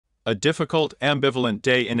A difficult, ambivalent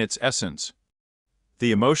day in its essence.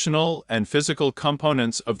 The emotional and physical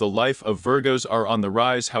components of the life of Virgos are on the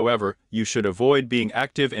rise. However, you should avoid being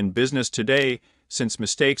active in business today, since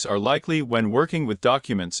mistakes are likely when working with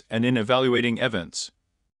documents and in evaluating events.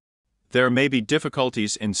 There may be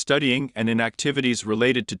difficulties in studying and in activities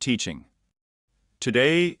related to teaching.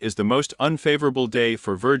 Today is the most unfavorable day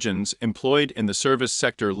for Virgins employed in the service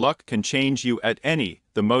sector. Luck can change you at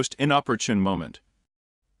the most inopportune moment.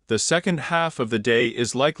 The second half of the day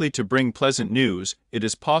is likely to bring pleasant news. It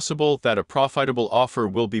is possible that a profitable offer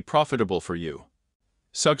will be profitable for you.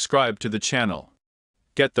 Subscribe to the channel.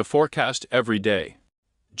 Get the forecast every day.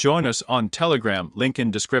 Join us on Telegram, link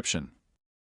in description.